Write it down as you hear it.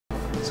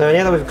So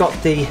now that we've got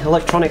the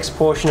electronics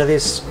portion of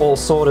this all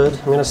sorted,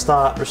 I'm going to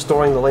start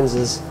restoring the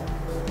lenses.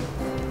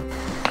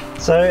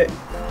 So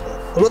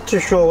I'm not too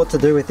sure what to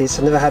do with this.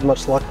 I've never had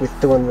much luck with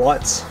doing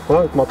lights.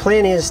 Well, my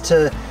plan is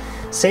to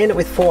sand it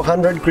with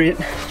 400 grit,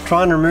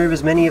 try and remove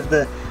as many of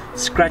the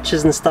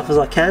scratches and stuff as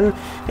I can.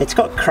 It's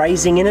got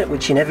crazing in it,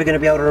 which you're never going to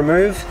be able to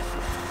remove,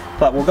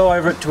 but we'll go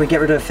over it till we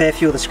get rid of a fair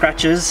few of the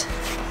scratches.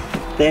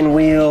 Then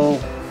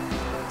we'll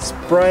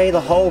spray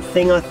the whole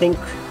thing, I think,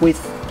 with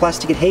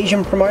plastic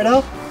adhesion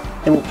promoter.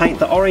 Then we'll paint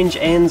the orange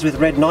ends with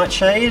red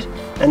nightshade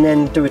and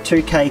then do a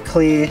 2K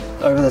clear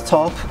over the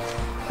top.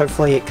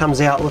 Hopefully it comes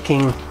out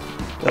looking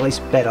at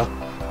least better.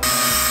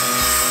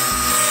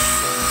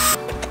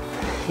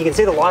 You can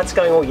see the lights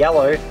going all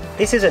yellow.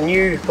 This is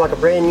like a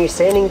brand new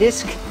sanding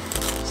disc.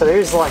 So there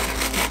is like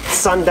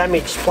sun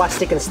damaged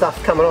plastic and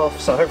stuff coming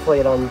off. So hopefully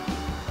it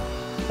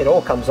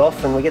all comes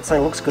off and we get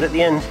something that looks good at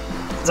the end.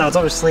 So it's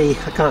obviously,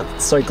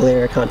 it's so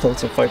glare I can't tell if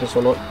it's in focus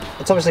or not.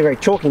 It's obviously very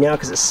chalky now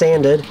because it's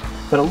sanded,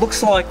 but it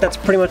looks like that's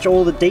pretty much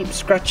all the deep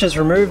scratches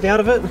removed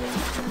out of it.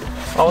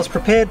 I was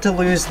prepared to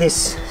lose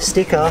this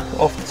sticker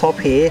off the top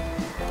here,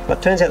 but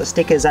it turns out the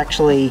sticker is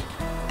actually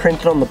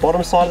printed on the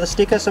bottom side of the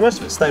sticker, so most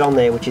of it stayed on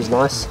there, which is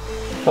nice.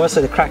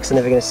 Obviously the cracks are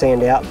never going to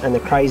sand out and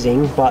the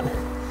crazing, but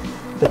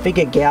the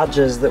bigger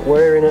gouges that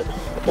were in it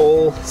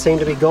all seem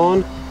to be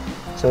gone.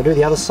 So I'll do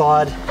the other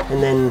side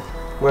and then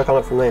work on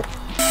it from there.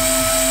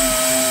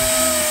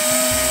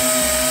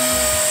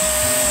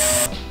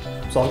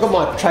 So I've got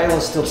my trailer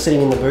still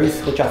sitting in the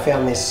booth, which I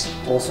found this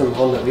awesome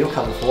Honda wheel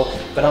cover for,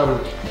 but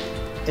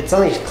it's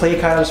only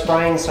clear coat I'm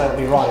spraying, so it'll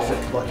be right if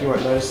it, like, you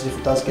won't notice it if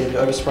it does get a bit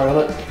overspray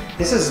on it.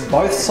 This is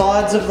both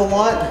sides of the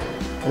light,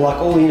 and like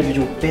all the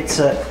individual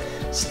bits are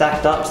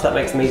stacked up, so that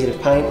makes them easy to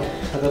paint.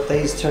 I've got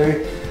these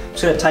two. I'm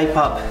just going to tape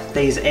up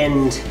these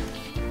end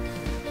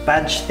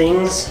badge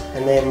things,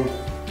 and then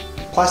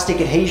plastic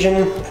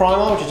adhesion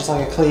primer, which is just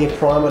like a clear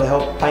primer to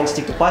help paint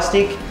stick to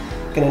plastic.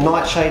 Going to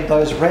nightshade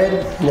those red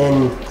and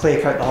then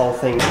clear coat the whole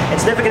thing.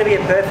 It's never going to be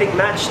a perfect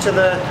match to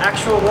the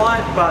actual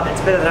light, but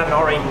it's better than having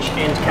orange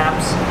end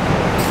caps.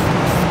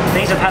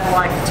 These have had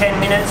like 10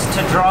 minutes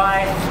to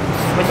dry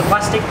with the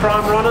plastic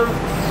primer on them.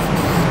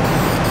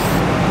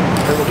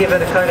 And we'll give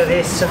it a coat of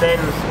this and then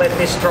let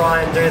this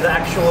dry and do the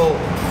actual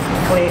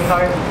clear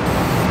coat.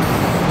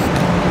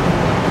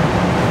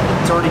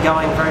 It's already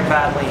going very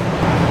badly.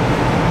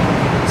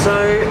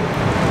 So,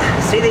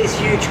 see these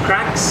huge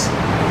cracks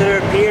that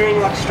are appearing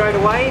like straight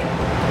away?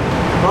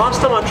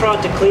 Last time I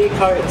tried to clear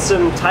coat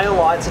some tail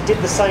lights, it did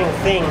the same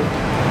thing.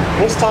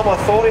 This time I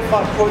thought if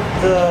I put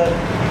the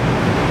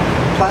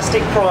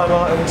plastic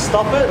primer it would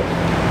stop it,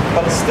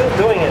 but it's still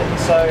doing it.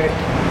 So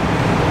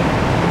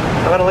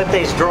I'm going to let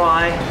these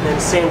dry and then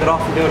sand it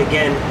off and do it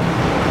again.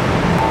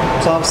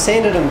 So I've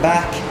sanded them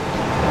back.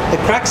 The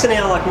cracks are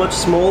now like much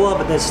smaller,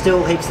 but there's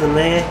still heaps of them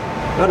there.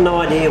 I've got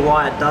no idea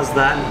why it does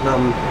that, and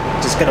I'm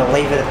just going to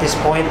leave it at this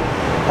point.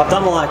 I've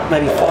done like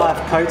maybe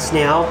 5 coats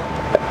now,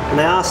 and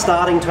they are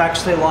starting to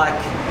actually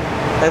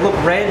they look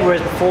red,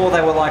 whereas before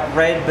they were like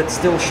red but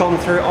still shone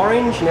through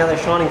orange. Now they're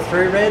shining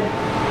through red.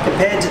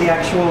 Compared to the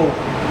actual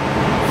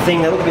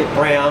thing, they look a bit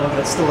brown, but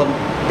it's still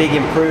a big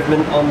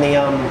improvement on the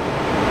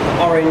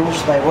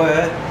orange they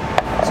were.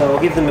 So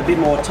we'll give them a bit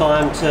more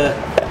time to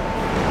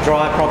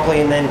dry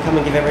properly and then come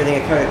and give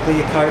everything a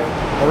clear coat.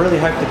 I really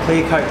hope the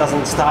clear coat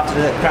doesn't start to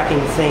do that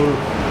cracking thing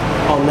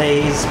on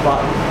these,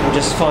 but we'll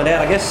just find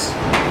out, I guess.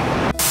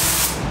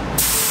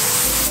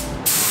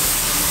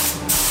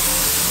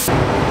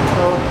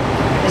 Well,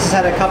 this has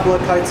had a couple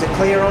of coats of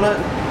clear on it.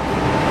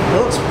 It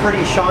looks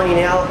pretty shiny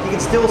now. You can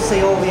still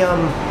see all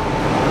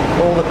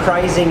the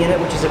crazing in it,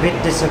 which is a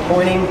bit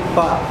disappointing,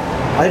 but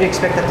I didn't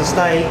expect that to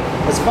stay.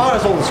 As far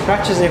as all the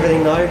scratches and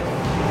everything though,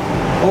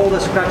 all the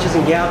scratches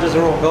and gouges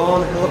are all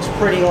gone. It looks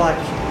pretty like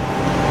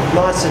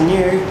nice and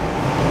new.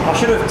 I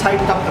should have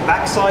taped up the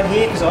back side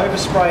here because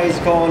overspray has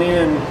gone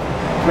in and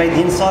made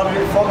the inside a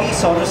bit foggy,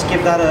 so I'll just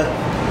give that a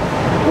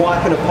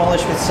wipe and a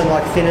polish with some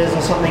like thinners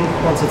or something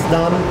once it's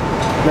done,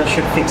 and that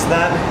should fix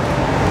that.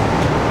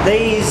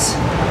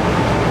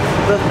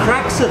 The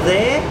cracks are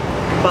there,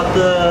 but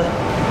the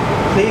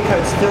clear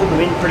coat's filled them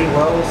in pretty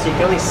well, so you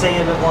can only see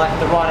them at like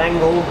the right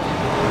angle.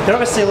 They're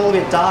obviously a little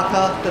bit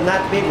darker than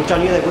that bit, which I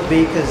knew they would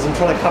be because I'm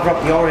trying to cover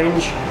up the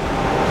orange.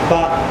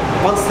 But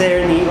once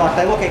they're in the,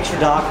 they look extra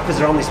dark because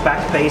they're on this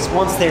back piece.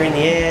 Once they're in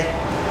the air,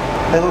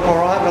 they look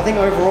alright. But I think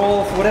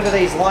overall, for whatever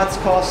these lights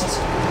cost,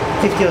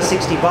 50 or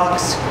 60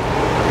 bucks,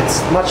 it's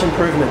much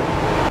improvement.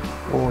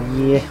 Oh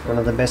yeah, one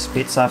of the best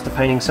bits after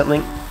painting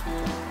something.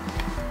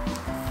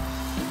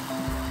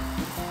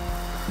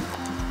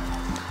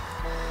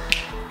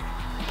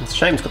 It's a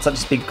shame it's got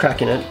such a big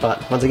crack in it,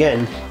 but once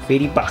again,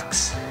 50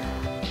 bucks.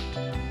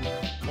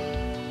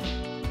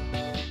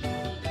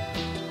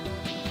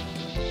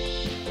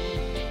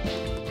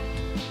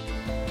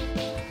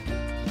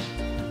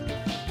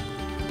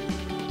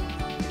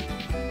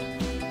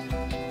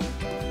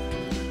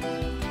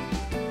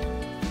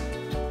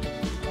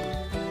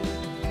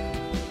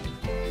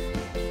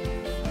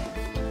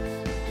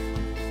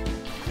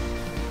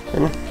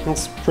 And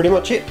that's pretty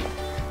much it.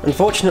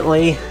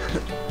 Unfortunately,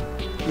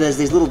 there's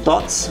these little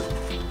dots.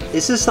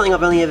 This is something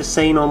I've only ever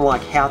seen on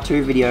like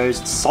how-to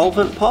videos. It's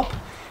solvent pop.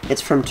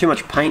 It's from too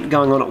much paint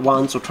going on at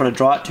once or trying to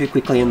dry it too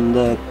quickly and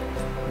the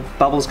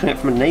bubbles coming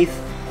out from underneath.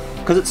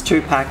 Because it's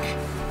 2-pack,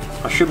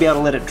 I should be able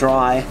to let it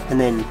dry and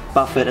then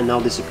buff it and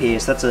they'll disappear.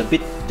 So that's a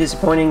bit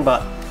disappointing,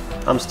 but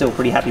I'm still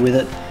pretty happy with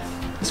it.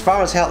 As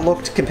far as how it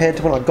looked compared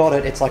to when I got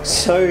it, it's like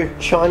so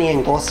shiny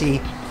and glossy.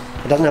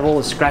 It doesn't have all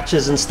the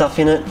scratches and stuff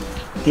in it.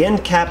 The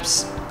end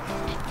caps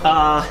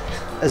are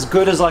as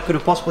good as I could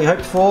have possibly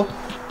hoped for.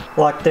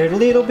 Like, they're a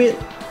little bit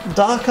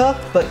darker,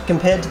 but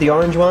compared to the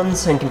orange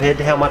ones and compared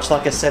to how much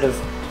like a set of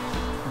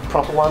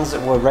proper ones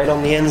that were red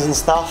on the ends and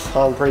stuff,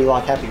 I'm pretty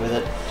like happy with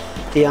it.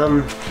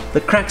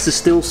 The cracks are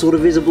still sort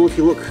of visible if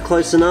you look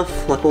close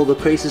enough, like all the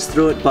creases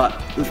through it, but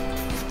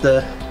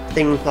the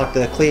thing, like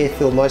the clear,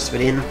 filled most of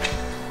it in.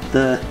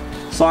 The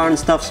siren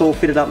stuff's all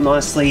fitted up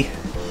nicely.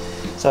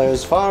 So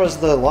as far as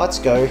the lights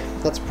go,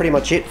 that's pretty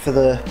much it for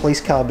the police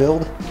car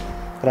build.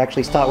 But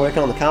actually start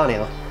working on the car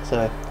now. So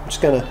I'm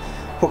just going to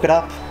hook it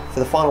up for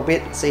the final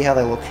bit and see how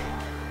they look.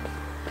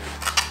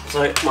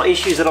 So my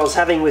issues that I was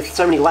having with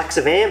so many lacks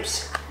of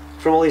amps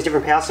from all these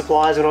different power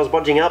supplies when I was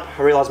bodging up,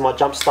 I realised my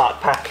jump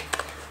start pack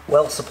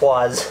well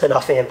supplies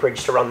enough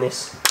amperage to run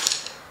this.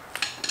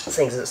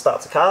 Seeing as it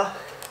starts a car.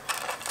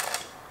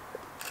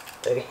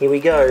 Okay, here we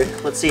go.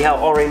 Let's see how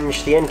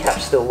orange the end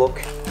caps still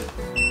look.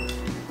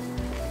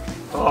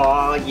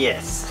 Oh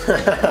yes,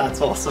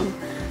 that's awesome.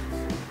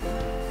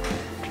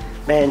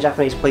 Man,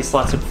 Japanese police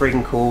lights look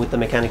freaking cool with the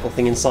mechanical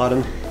thing inside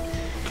them.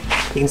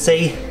 You can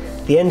see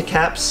the end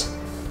caps.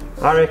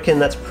 I reckon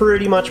that's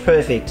pretty much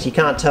perfect. You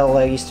can't tell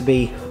they used to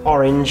be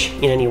orange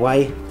in any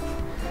way.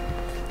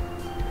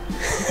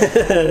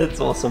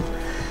 That's awesome.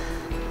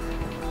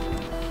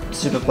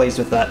 Super pleased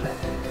with that.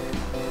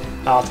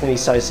 Oh, it's going to be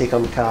so sick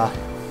on the car.